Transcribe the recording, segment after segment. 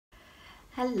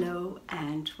Hello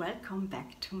and welcome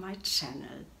back to my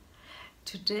channel.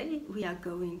 Today we are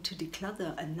going to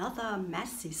declutter another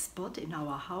messy spot in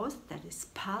our house that is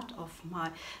part of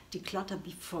my Declutter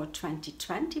Before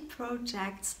 2020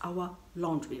 projects, our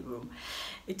laundry room.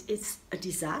 It is a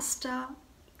disaster.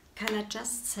 Can I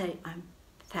just say I'm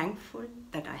thankful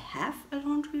that I have a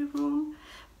laundry room,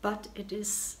 but it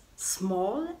is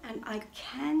small and I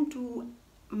can do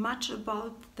much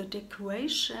about the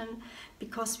decoration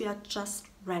because we are just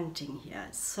renting here,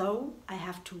 so I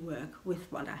have to work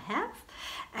with what I have,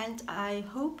 and I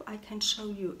hope I can show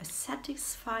you a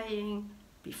satisfying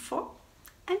before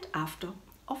and after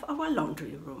of our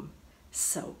laundry room.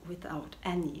 So without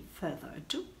any further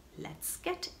ado, let's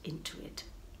get into it.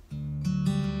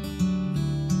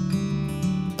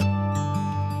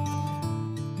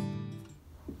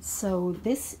 So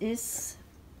this is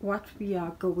what we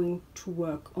are going to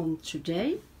work on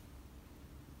today.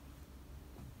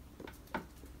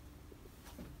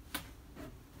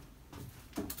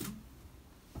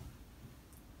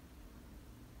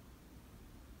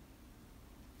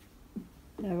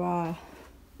 There are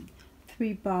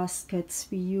 3 baskets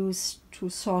we use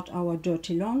to sort our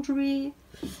dirty laundry,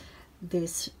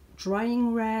 this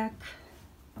drying rack,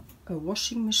 a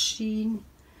washing machine,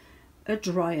 a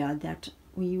dryer that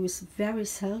we use very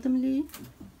seldomly,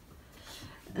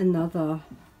 another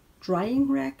drying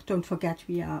rack, don't forget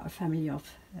we are a family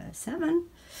of 7,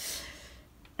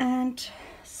 and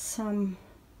some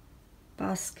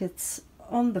baskets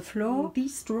on the floor.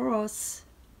 These drawers,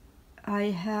 I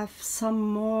have some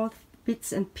more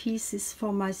bits and pieces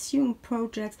for my sewing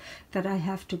projects that I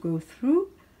have to go through.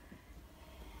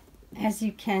 As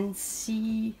you can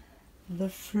see, the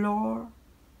floor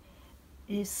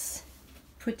is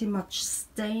pretty much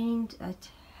stained. It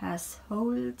has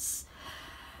holes,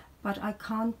 but I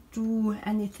can't do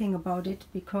anything about it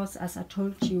because, as I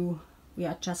told you, we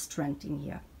are just renting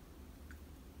here.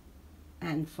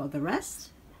 And for the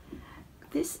rest,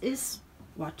 this is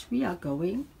what we are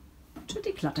going to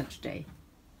declutter today.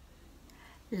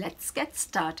 Let's get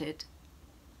started.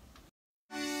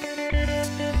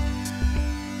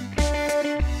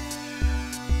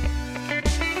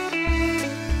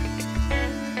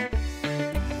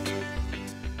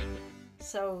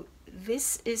 So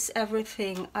this is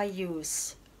everything I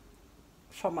use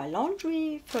for my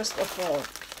laundry. First of all,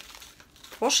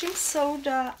 washing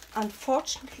soda.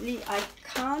 Unfortunately, I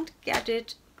can't get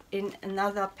it in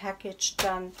another package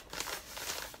than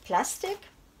plastic,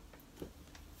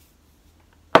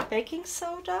 baking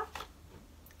soda,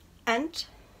 and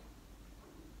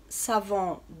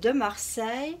Savon de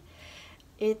Marseille.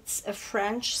 It's a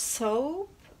French soap,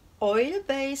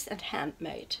 oil-based and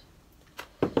handmade,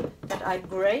 that I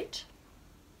grate,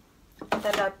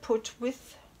 that I put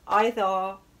with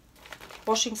either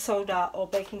washing soda or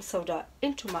baking soda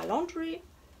into my laundry,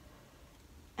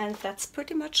 and that's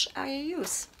pretty much I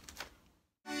use.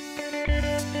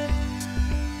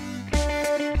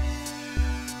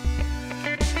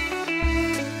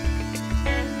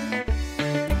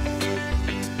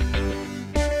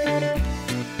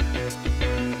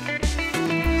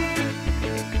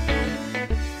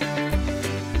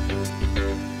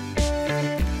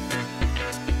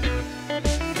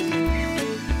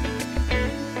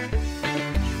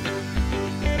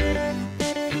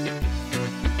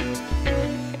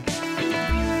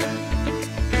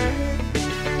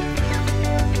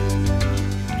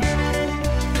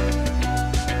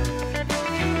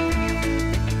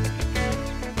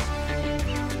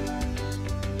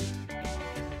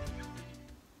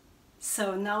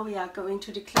 So now we are going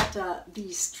to declutter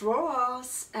these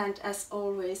drawers, and as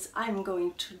always I'm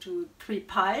going to do 3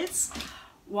 piles,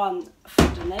 1 for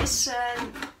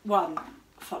donation, 1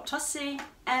 for tossing,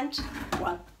 and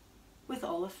 1 with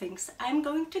all the things I'm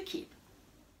going to keep.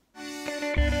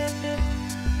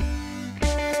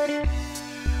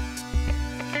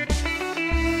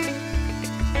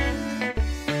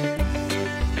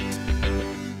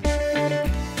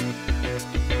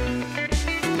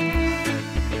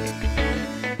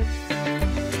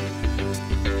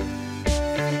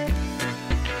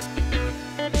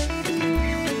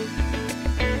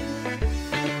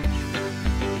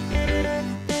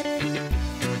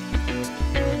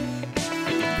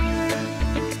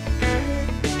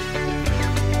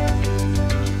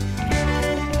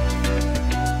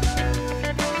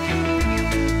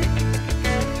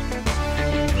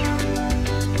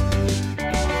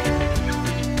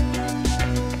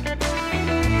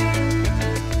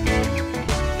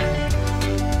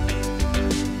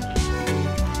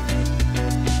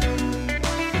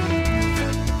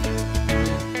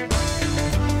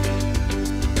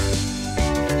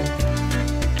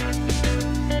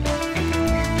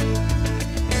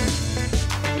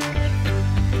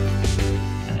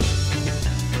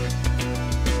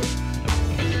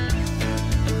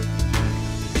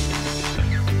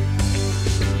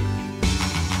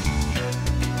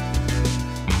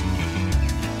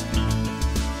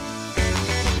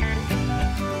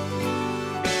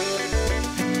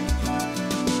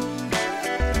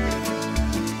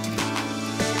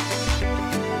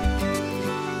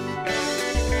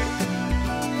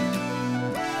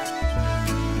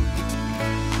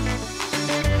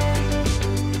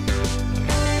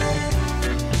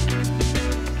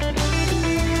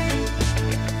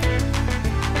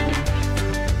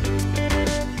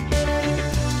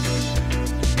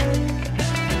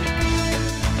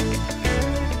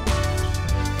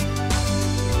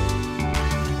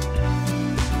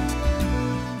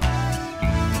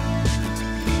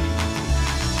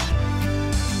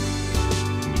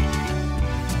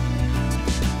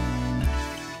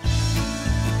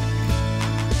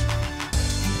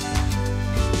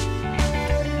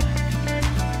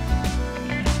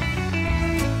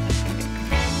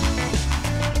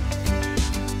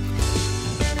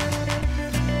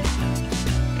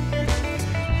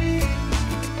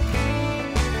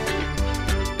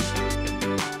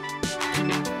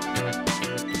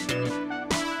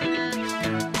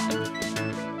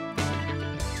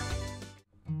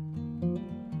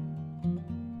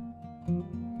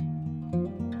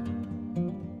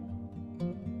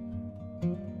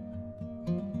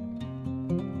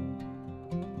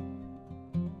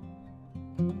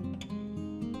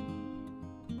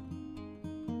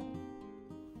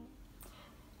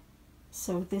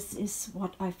 So this is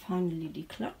what I finally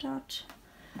decluttered.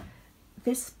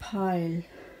 This pile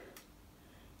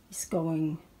is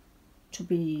going to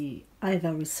be either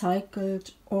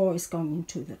recycled or is going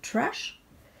into the trash.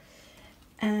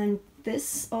 And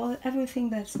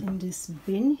everything that's in this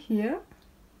bin here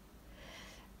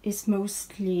is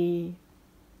mostly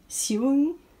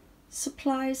sewing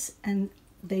supplies, and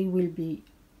they will be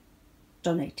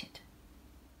donated.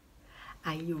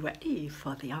 Are you ready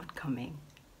for the outcoming?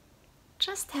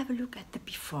 Just have a look at the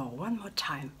before one more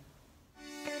time.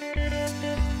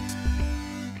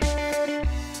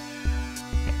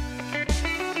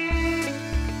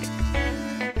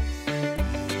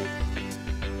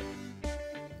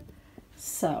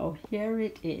 So here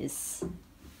it is.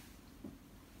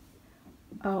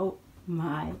 Oh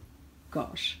my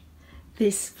gosh,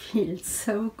 this feels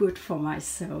so good for my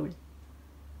soul.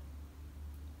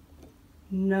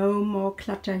 No more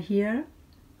clutter here.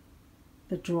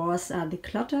 The drawers are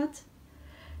decluttered.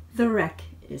 The rack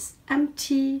is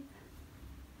empty.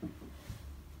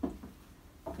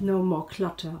 No more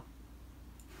clutter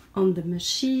on the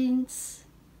machines.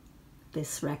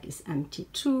 This rack is empty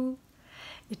too.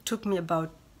 It took me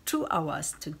about 2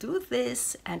 hours to do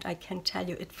this, and I can tell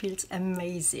you it feels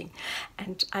amazing.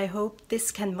 And I hope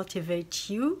this can motivate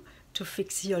you to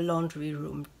fix your laundry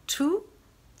room too.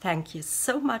 Thank you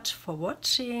so much for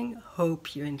watching.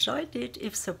 Hope you enjoyed it.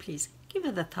 If so, please give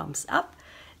it a thumbs up,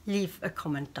 leave a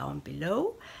comment down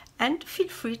below, and feel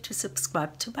free to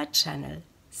subscribe to my channel.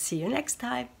 See you next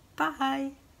time.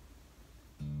 Bye.